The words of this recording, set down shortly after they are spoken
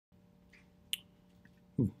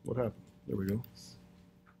What happened? There we go.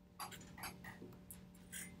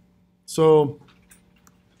 So,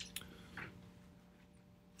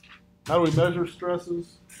 how do we measure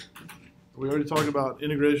stresses? We already talked about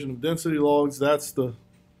integration of density logs. That's the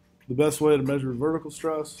best way to measure vertical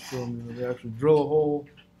stress. So we actually drill a hole,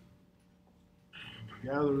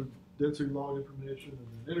 gather density log information, and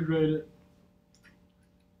then integrate it.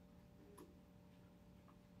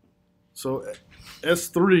 So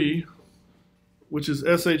S3, which is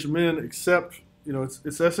SH min, except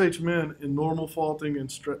it's SH min in normal faulting and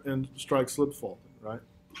strike slip faulting, right?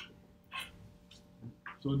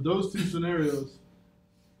 So in those two scenarios,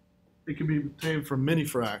 it can be obtained from mini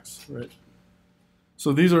fracs, right?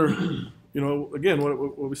 So these are, again,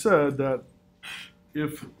 what we said, that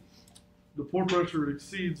if the pore pressure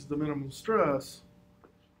exceeds the minimum stress,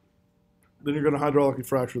 then you're going to hydraulically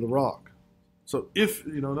fracture the rock. So if,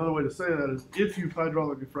 another way to say that is if you've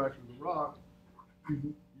hydraulically fractured the rock,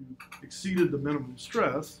 you've exceeded the minimum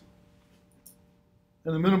stress,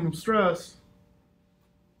 and the minimum stress,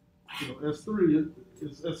 S3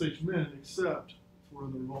 is SH min except for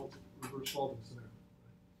the reverse faulting scenario.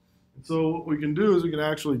 And so what we can do is we can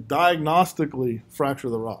actually diagnostically fracture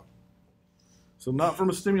the rock. So not from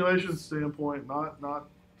a stimulation standpoint, not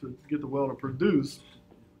to get the well to produce,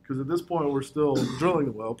 because at this point we're still drilling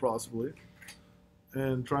the well possibly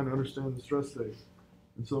and trying to understand the stress state.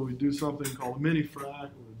 And so we do something called a mini frac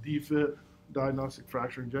or a DFIT, diagnostic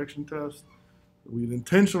fracture injection test. We'd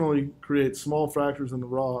intentionally create small fractures in the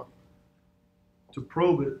rock to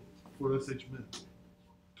probe it for SH min.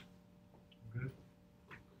 Okay.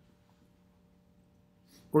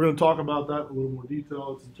 We're going to talk about that in a little more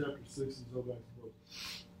detail. It's in chapter 6 of Zobac's book.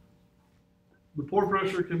 The pore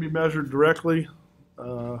pressure can be measured directly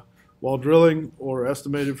while drilling or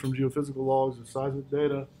estimated from geophysical logs or seismic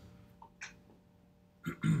data.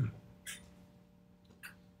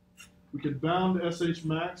 We can bound SH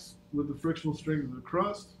max with the frictional strength of the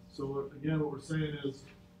crust. So again, what we're saying is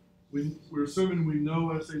we're assuming we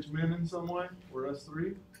know SH min in some way, or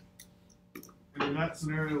S3. And in that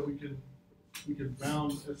scenario, we can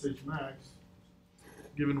bound SH max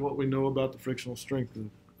given what we know about the frictional strength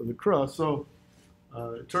of the crust. So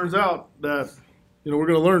it turns out that we're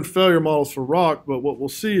going to learn failure models for rock, but what we'll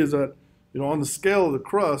see is that on the scale of the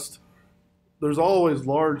crust, there's always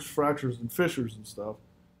large fractures and fissures and stuff.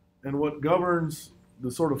 And what governs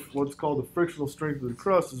the sort of what's called the frictional strength of the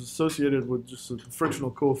crust is associated with just the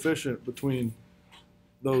frictional coefficient between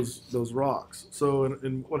those rocks. So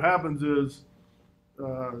and what happens is,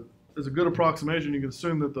 as a good approximation, you can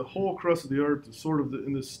assume that the whole crust of the Earth is sort of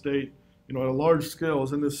in this state, at a large scale,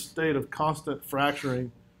 is in this state of constant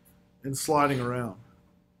fracturing and sliding around.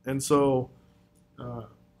 And so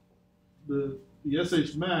the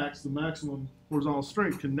SH max, the maximum horizontal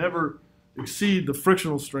strength, can never exceed the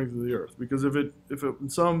frictional strength of the Earth, because if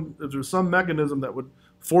there's some mechanism that would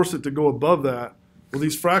force it to go above that, well,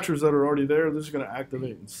 these fractures that are already there, they're just going to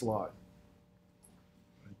activate and slide,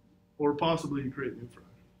 or possibly create new fractures.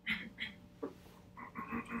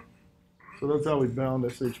 So that's how we bound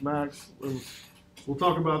SH max. We'll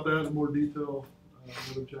talk about that in more detail in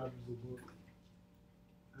other chapters of the book,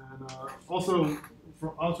 and also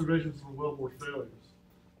from observations from wellbore failures.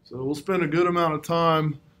 So we'll spend a good amount of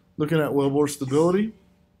time looking at wellbore stability,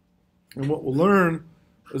 and what we'll learn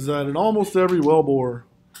is that in almost every wellbore,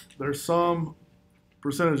 there's some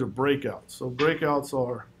percentage of breakouts. So breakouts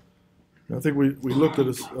are, I think we looked at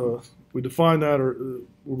we defined that, or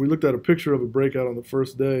we looked at a picture of a breakout on the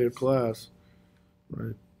first day of class,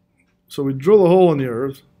 right? So we drill a hole in the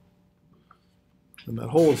earth, and that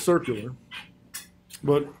hole is circular,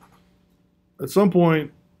 but at some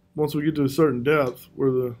point, once we get to a certain depth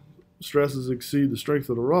where the stresses exceed the strength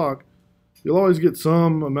of the rock, you'll always get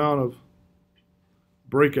some amount of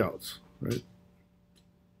breakouts, right?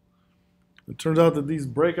 It turns out that these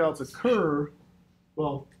breakouts occur,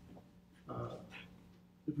 well,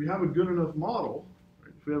 if we have a good enough model,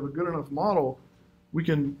 right? We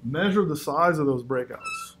can measure the size of those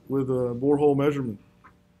breakouts with borehole measurement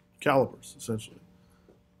calipers, essentially.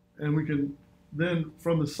 And we can then,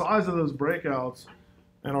 from the size of those breakouts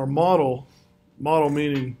and our model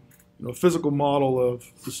meaning a physical model of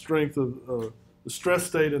the strength of the stress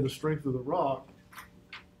state and the strength of the rock,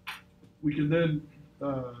 we can then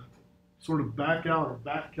sort of back out or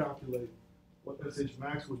back calculate what SH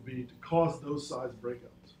max would be to cause those size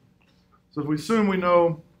breakouts. So if we assume we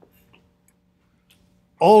know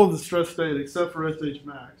all of the stress state except for SH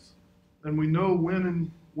max, and we know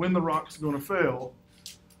when the rock's going to fail,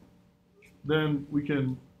 then we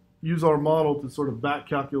can use our model to sort of back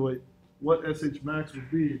calculate what SH max would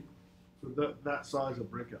be for that size of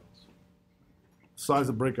breakouts. size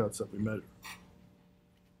of breakouts that we measure.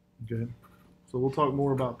 Okay, so we'll talk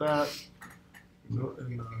more about that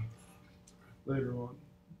later on.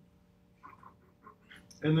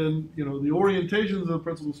 And then, the orientations of the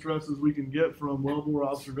principal stresses we can get from wellbore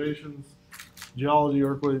observations, geology,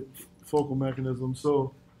 earthquake, focal mechanisms.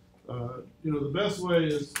 So, the best way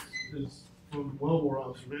is from wellbore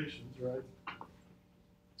observations, right?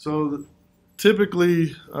 So,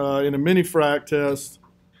 typically in a mini frac test,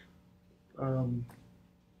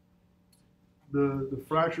 the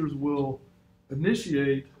fractures will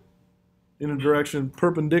initiate in a direction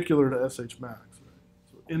perpendicular to SH max, right?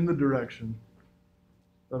 So in the direction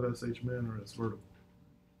of SH min or S vertical.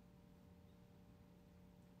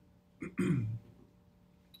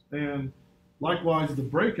 And likewise, the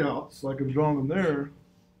breakouts, like I've drawn them there,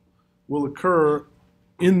 will occur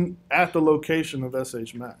at the location of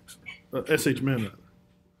SH max, SH min rather.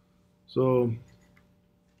 So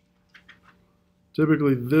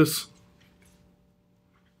typically this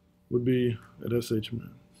would be at SH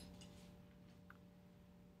min.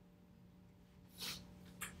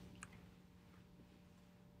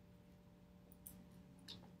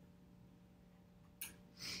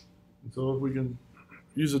 And so if we can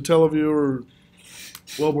use a teleview or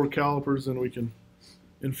wellbore calipers, then we can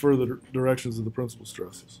infer the directions of the principal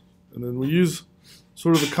stresses. And then we use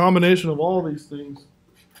sort of a combination of all these things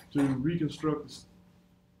to reconstruct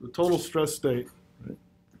the total stress state, right?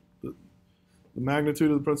 The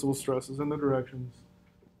magnitude of the principal stresses and the directions.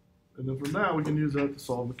 And then from that, we can use that to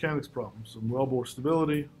solve mechanics problems. Some wellbore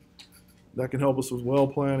stability, that can help us with well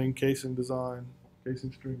planning, casing design,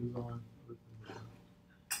 casing string design.